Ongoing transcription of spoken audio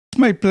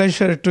my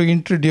pleasure to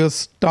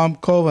introduce Tom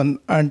Cowan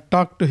and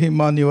talk to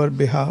him on your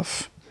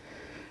behalf.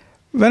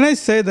 When I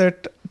say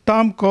that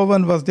Tom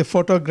Cowan was the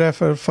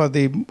photographer for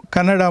the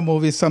Kannada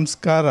movie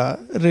Samskara,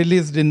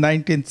 released in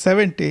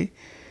 1970,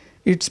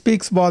 it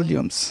speaks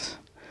volumes.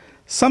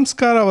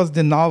 Samskara was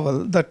the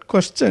novel that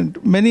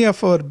questioned many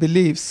of our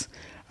beliefs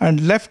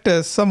and left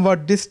us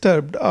somewhat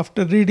disturbed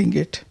after reading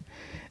it.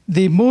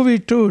 The movie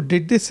too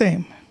did the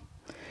same.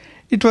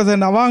 It was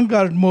an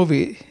avant-garde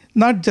movie,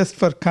 not just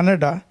for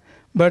Kannada,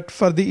 but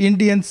for the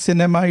Indian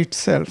cinema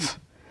itself.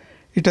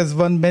 It has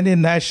won many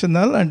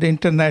national and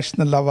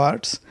international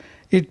awards.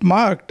 It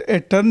marked a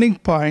turning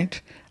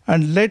point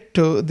and led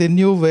to the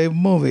new wave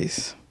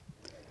movies.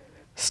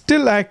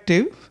 Still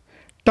active,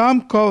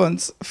 Tom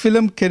Cowan's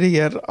film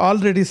career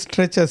already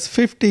stretches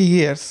 50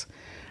 years,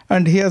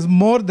 and he has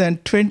more than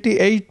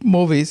 28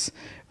 movies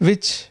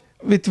with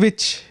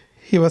which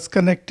he was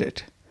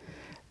connected.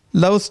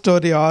 Love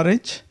Story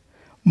Orange,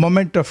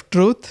 Moment of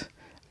Truth,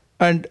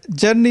 and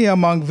Journey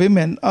Among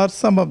Women are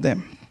some of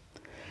them.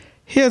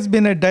 He has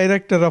been a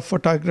director of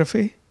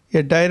photography,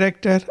 a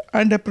director,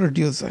 and a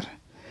producer.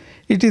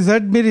 It is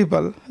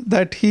admirable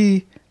that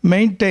he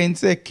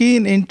maintains a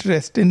keen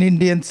interest in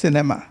Indian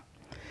cinema.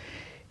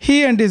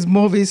 He and his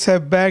movies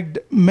have bagged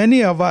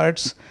many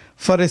awards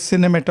for his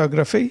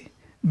cinematography,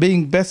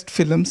 being best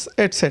films,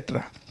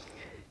 etc.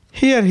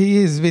 Here he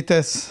is with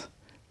us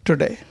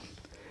today.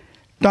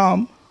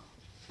 Tom,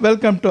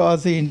 welcome to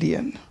Aussie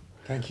Indian.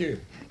 Thank you.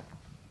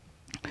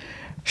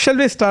 Shall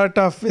we start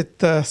off with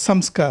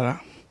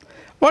Samskara?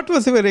 What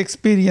was your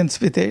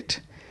experience with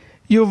it?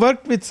 You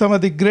worked with some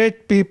of the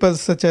great people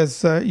such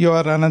as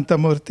U.R.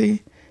 Ananthamurthy,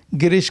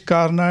 Girish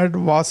Karnad,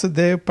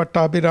 Vasudev,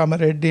 Pattabhi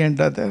Ramareddy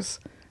and others.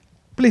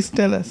 Please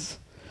tell us.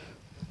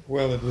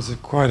 Well, it was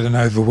quite an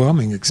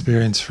overwhelming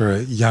experience for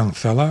a young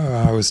fellow.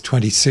 I was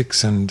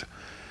 26 and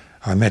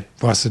I met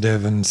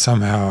Vasudev, and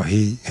somehow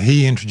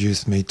he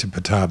introduced me to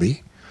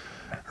Pattabhi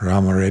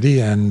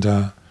Ramareddy,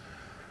 and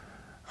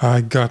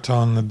I got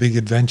on the big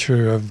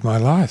adventure of my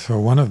life,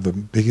 or one of the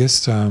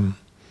biggest.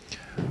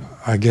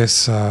 I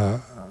guess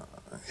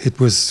it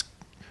was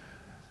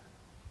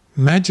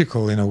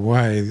magical in a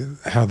way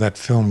how that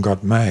film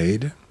got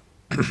made.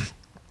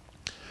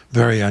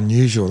 Very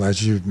unusual,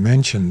 as you've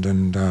mentioned,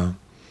 and but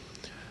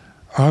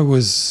I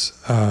was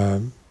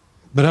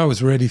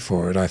ready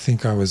for it. I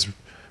think I was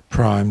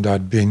primed.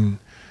 I'd been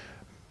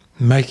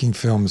making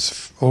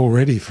films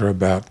already for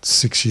about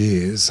 6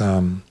 years,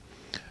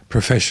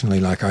 professionally,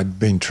 like I'd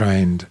been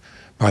trained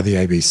by the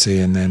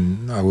ABC, and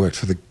then I worked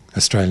for the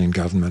Australian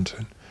government.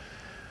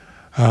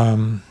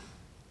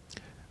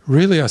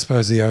 Really, I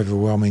suppose the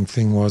overwhelming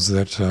thing was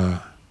that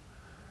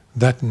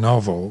that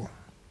novel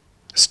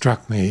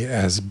struck me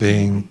as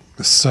being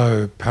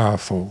so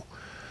powerful,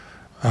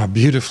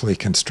 beautifully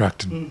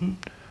constructed,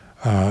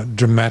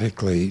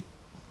 dramatically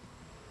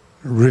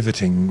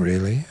riveting,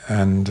 really.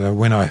 And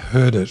when I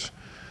heard it,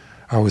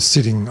 I was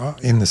sitting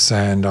in the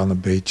sand on the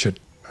beach at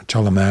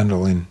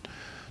Cholamandal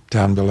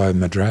down below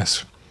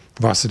Madras.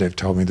 Vasudev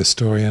told me the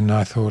story, and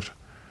I thought,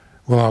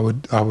 well,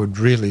 I would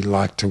really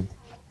like to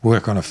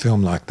work on a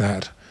film like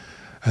that.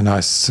 And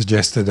I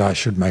suggested I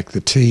should make the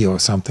tea or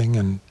something,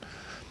 and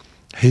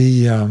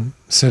he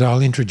said,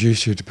 I'll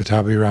introduce you to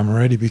Pattabhi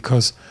Ramareddy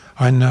because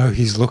I know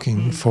he's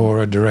looking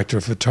for a director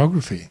of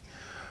photography.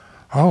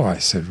 Oh, I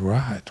said,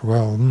 right,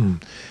 well,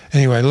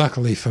 Anyway,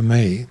 luckily for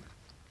me,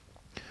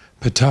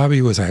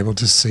 Pattabhi was able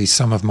to see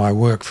some of my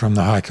work from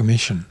the High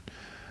Commission,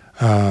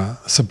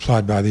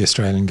 supplied by the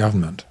Australian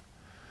government.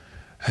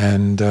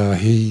 And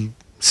he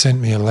sent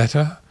me a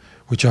letter,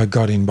 which I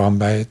got in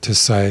Bombay, to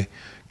say,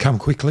 come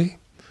quickly,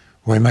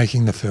 we're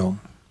making the film.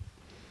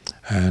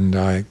 And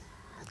I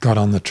got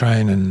on the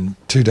train, and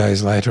 2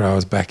 days later I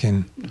was back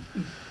in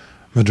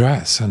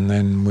Madras, and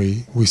then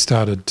we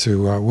started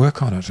to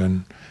work on it.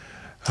 And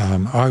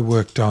I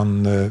worked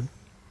on the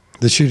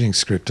shooting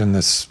script and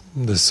the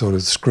sort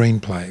of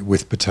screenplay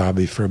with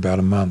Pattabhi for about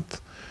a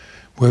month,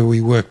 where we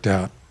worked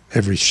out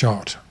every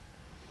shot.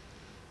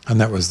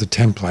 And that was the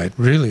template.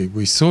 Really,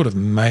 we sort of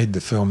made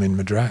the film in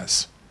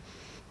Madras.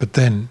 But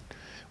then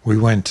we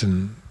went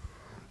and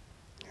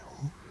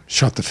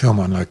shot the film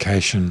on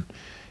location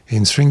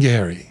in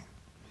Sringeri.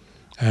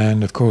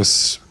 And of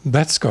course,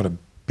 that's got a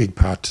big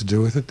part to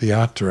do with it, the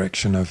art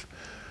direction of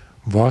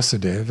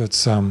Vasudev.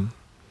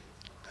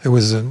 It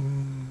was a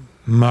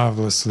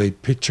marvellously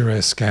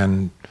picturesque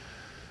and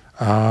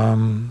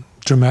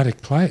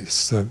dramatic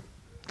place, the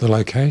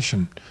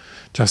location,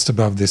 just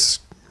above this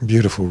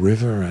beautiful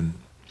river and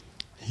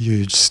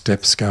huge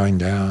steps going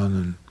down,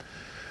 and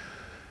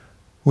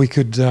we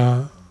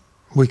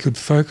could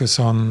focus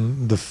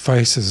on the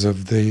faces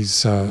of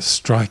these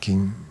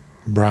striking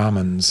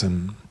Brahmins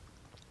and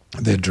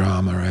their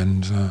drama,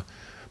 and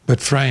but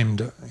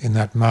framed in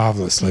that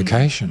marvellous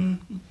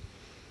location.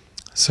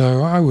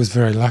 So I was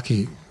very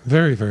lucky,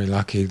 very, very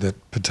lucky that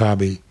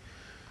Pattabhi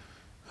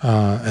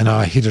and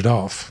I hit it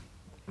off,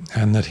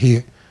 and that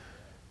he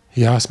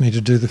asked me to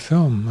do the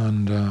film.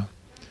 And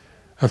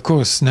of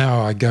course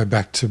now I go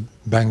back to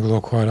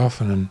Bangalore quite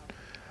often, and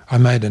I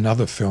made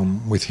another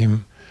film with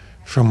him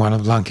from one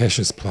of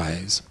Lankesh's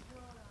plays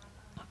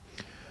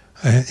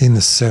in the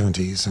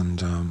 70s,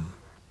 and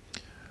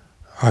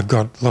I've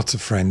got lots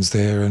of friends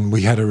there, and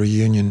we had a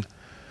reunion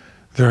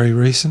very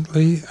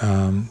recently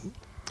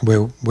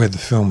where the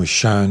film was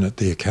shown at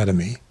the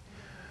Academy,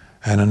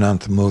 and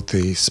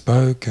Ananthamurthy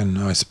spoke and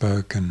I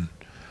spoke, and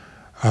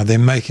they're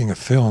making a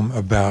film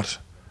about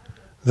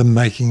the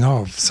making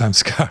of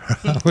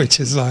Samskara, which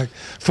is like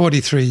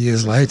 43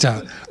 years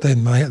later,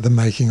 the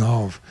making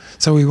of.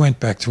 So we went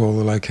back to all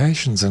the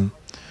locations and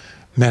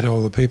met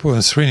all the people,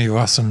 and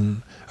Srinivas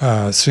and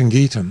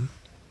Sringitam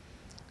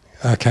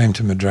came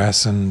to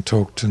Madras and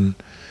talked, and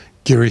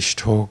Girish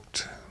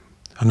talked,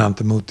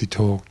 Ananthamurthy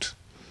talked,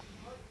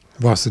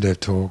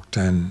 Vasudev talked,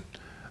 and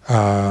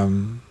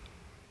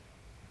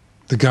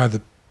the guy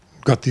that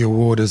got the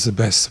award as the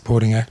best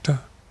supporting actor,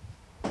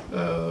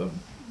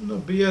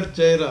 B.R.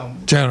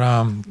 Jairam.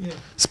 Jairam Yeah.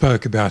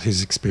 spoke about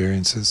his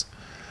experiences.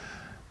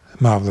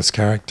 Marvellous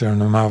character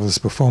and a marvellous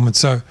performance.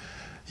 So,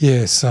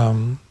 yes,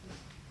 to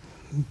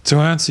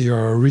answer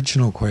your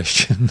original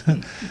question,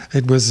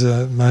 it was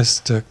a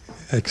most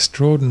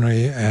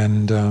extraordinary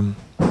and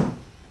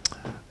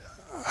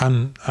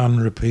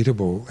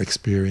unrepeatable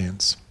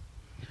experience.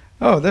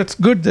 Oh, that's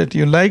good that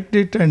you liked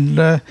it,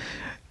 and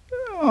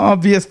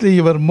obviously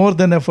you were more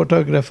than a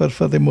photographer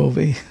for the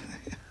movie.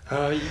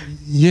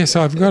 Yes,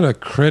 I've got a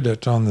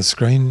credit on the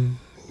screen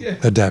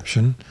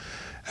adaptation,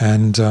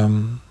 and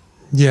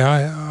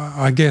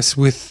I guess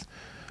with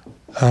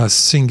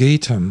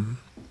Singeetam,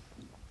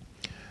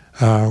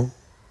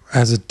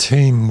 as a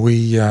team,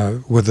 we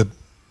were the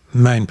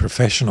main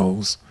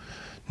professionals.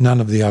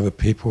 None of the other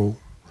people,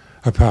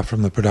 apart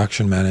from the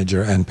production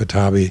manager and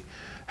Patabi,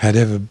 had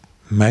ever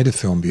made a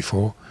film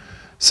before,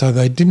 so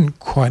they didn't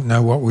quite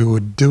know what we were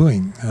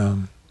doing.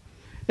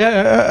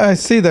 Yeah, I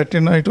see that.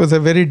 It was a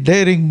very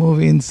daring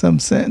movie in some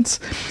sense.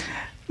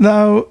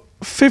 Now,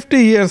 50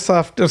 years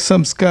after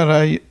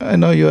Samskara, I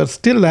know you are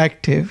still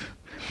active.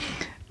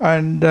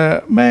 And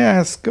may I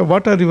ask,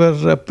 what are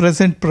your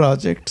present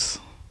projects?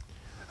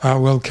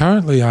 Well,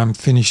 currently I'm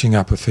finishing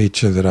up a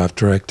feature that I've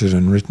directed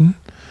and written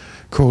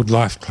called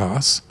Life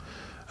Class,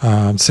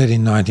 set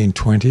in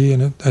 1920,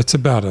 and it's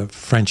about a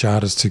French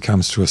artist who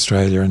comes to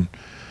Australia and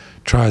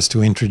tries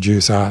to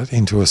introduce art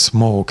into a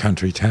small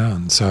country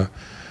town. So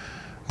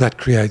that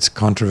creates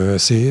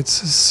controversy.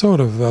 It's a sort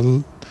of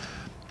a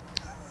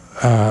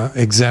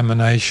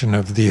examination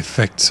of the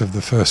effects of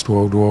the First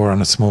World War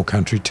on a small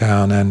country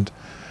town, and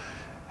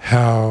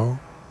how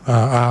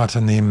art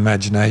and the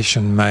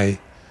imagination may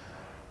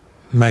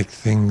make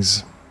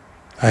things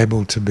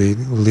able to be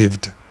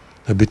lived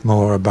a bit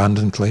more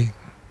abundantly.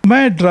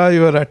 May I draw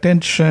your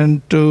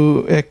attention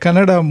to a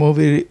Kannada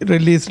movie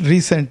released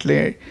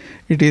recently?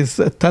 It is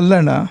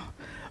Tallana,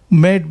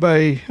 made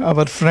by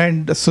our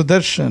friend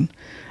Sudarshan.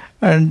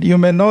 And you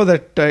may know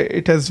that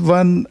it has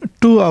won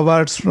 2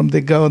 awards from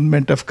the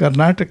government of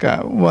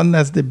Karnataka, one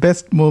as the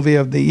best movie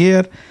of the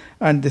year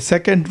and the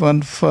second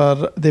one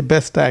for the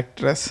best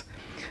actress.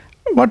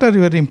 What are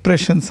your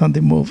impressions on the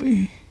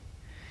movie?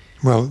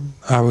 Well,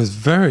 I was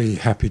very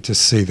happy to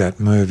see that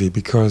movie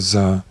because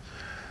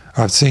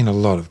I've seen a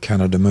lot of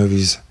Kannada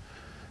movies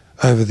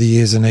over the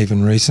years and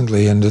even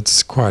recently, and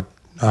it's quite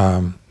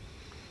a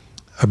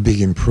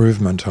big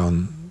improvement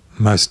on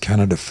most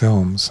Kannada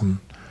films. And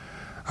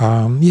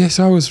yes,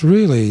 I was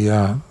really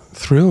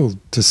thrilled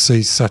to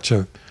see such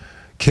a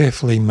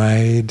carefully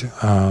made,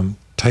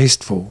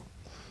 tasteful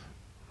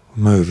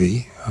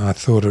movie. I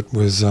thought it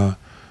was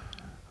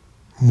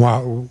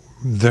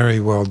very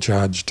well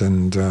judged,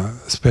 and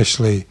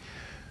especially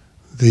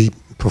the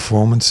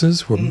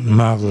performances were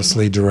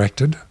marvellously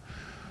directed.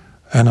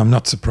 And I'm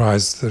not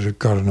surprised that it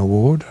got an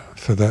award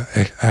for the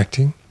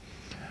acting.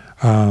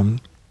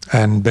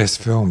 And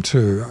best film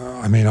too.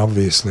 I mean,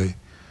 obviously,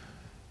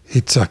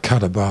 it's a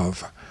cut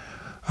above.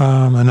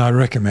 And I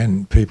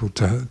recommend people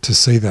to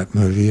see that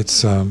movie.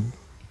 It's, I'm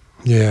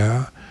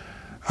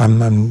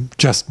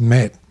just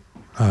met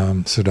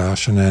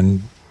Sudarshan,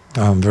 and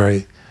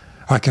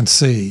I can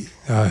see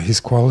his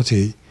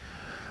quality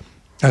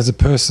as a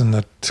person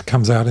that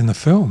comes out in the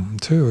film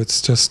too.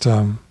 It's just,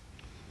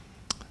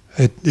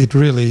 it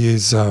really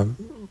is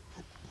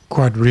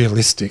quite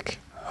realistic,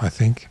 I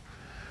think,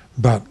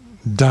 but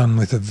done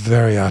with a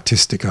very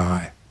artistic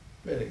eye.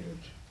 Very good.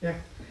 Yeah.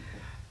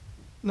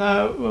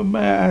 Now, may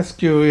I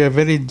ask you a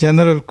very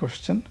general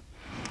question?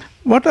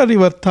 What are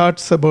your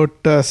thoughts about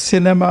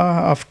cinema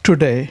of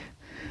today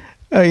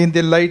in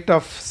the light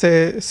of,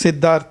 say,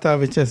 Siddhartha,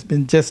 which has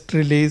been just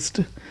released,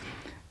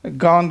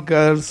 Gone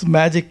Girls,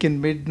 Magic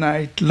in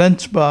Midnight,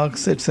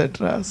 Lunchbox,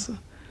 etc.?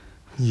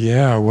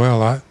 Yeah,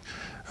 well,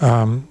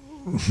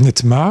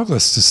 it's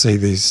marvellous to see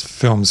these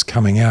films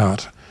coming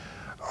out.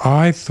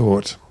 I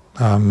thought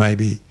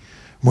maybe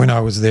when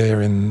I was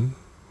there in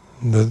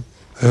the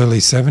early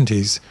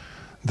 70s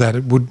that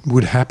it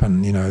would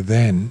happen,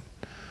 then.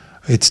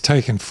 It's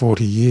taken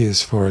 40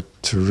 years for it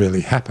to really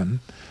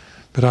happen.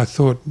 But I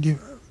thought,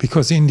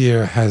 because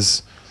India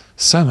has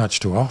so much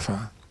to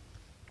offer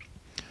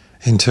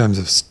in terms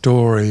of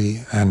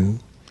story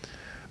and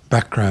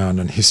background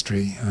and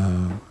history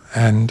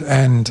and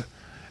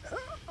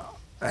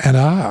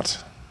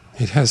art.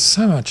 It has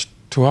so much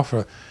to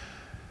offer.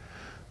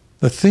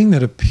 The thing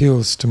that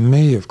appeals to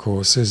me, of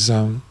course, is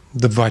the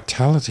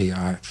vitality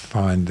I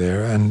find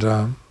there,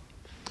 and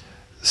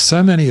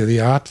so many of the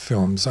art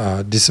films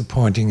are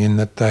disappointing in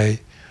that they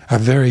are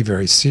very,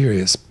 very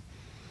serious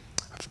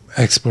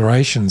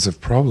explorations of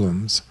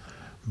problems,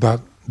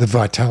 but the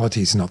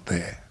vitality is not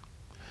there.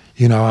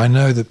 You know, I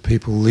know that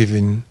people live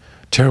in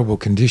terrible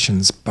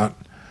conditions, but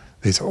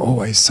there's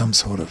always some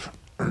sort of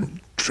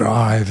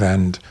drive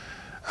and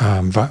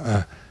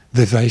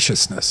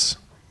vivaciousness.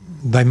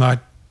 They might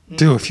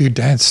do a few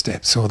dance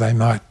steps, or they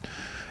might,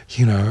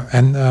 you know,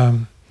 and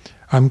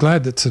I'm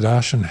glad that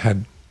Sudarshan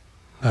had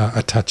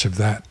a touch of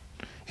that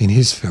in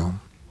his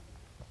film.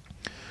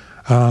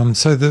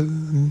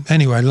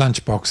 Anyway,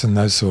 Lunchbox and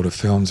those sort of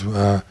films.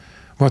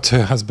 What's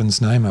her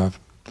husband's name of?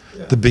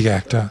 Yeah. The big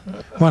actor.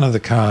 One of the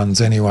Khans,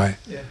 anyway.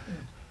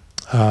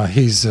 Yeah.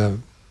 He's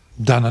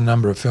done a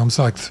number of films,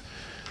 like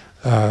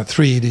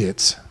Three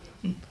Idiots,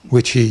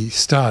 which he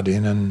starred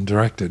in and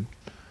directed,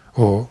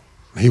 or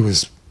he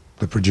was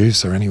the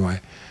producer anyway.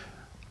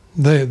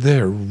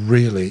 They're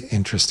really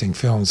interesting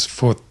films.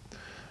 For,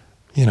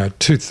 you know,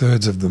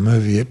 2/3 of the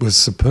movie, it was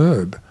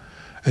superb.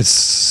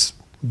 It's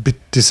a bit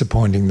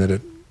disappointing that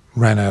it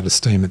ran out of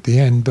steam at the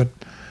end, but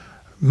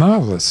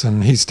marvellous.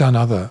 And he's done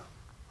other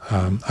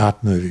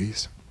art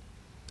movies.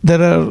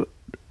 Do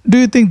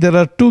you think there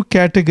are two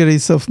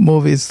categories of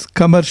movies,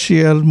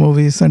 commercial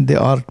movies and the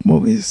art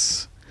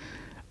movies?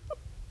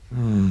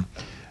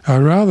 I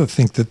rather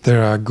think that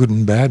there are good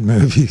and bad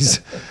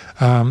movies.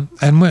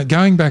 And we're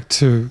going back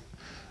to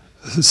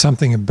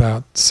something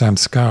about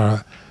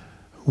Samskara,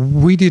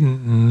 we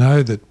didn't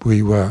know that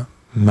we were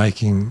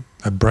making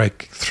a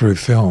breakthrough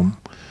film.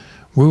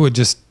 We were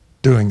just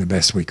doing the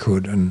best we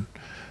could, and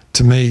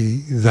to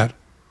me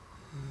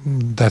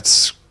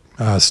that's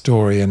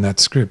story and that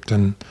script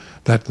and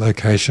that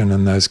location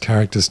and those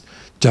characters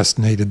just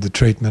needed the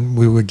treatment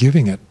we were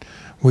giving it.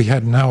 We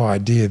had no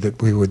idea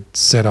that we would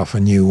set off a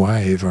new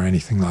wave or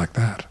anything like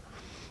that.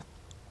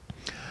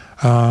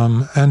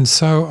 And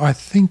so I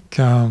think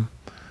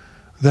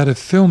that if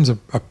films are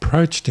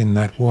approached in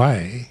that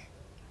way,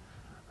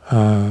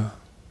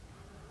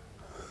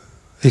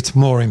 it's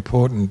more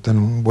important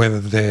than whether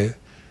they're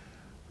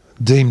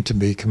deemed to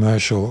be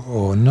commercial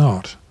or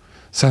not.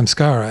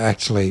 Samskara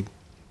actually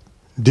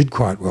did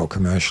quite well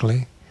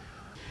commercially.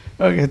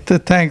 Okay,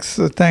 thanks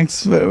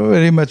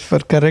very much for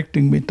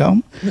correcting me,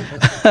 Tom.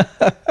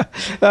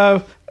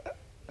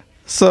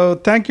 So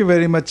thank you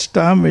very much,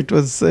 Tom. It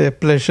was a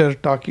pleasure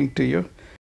talking to you.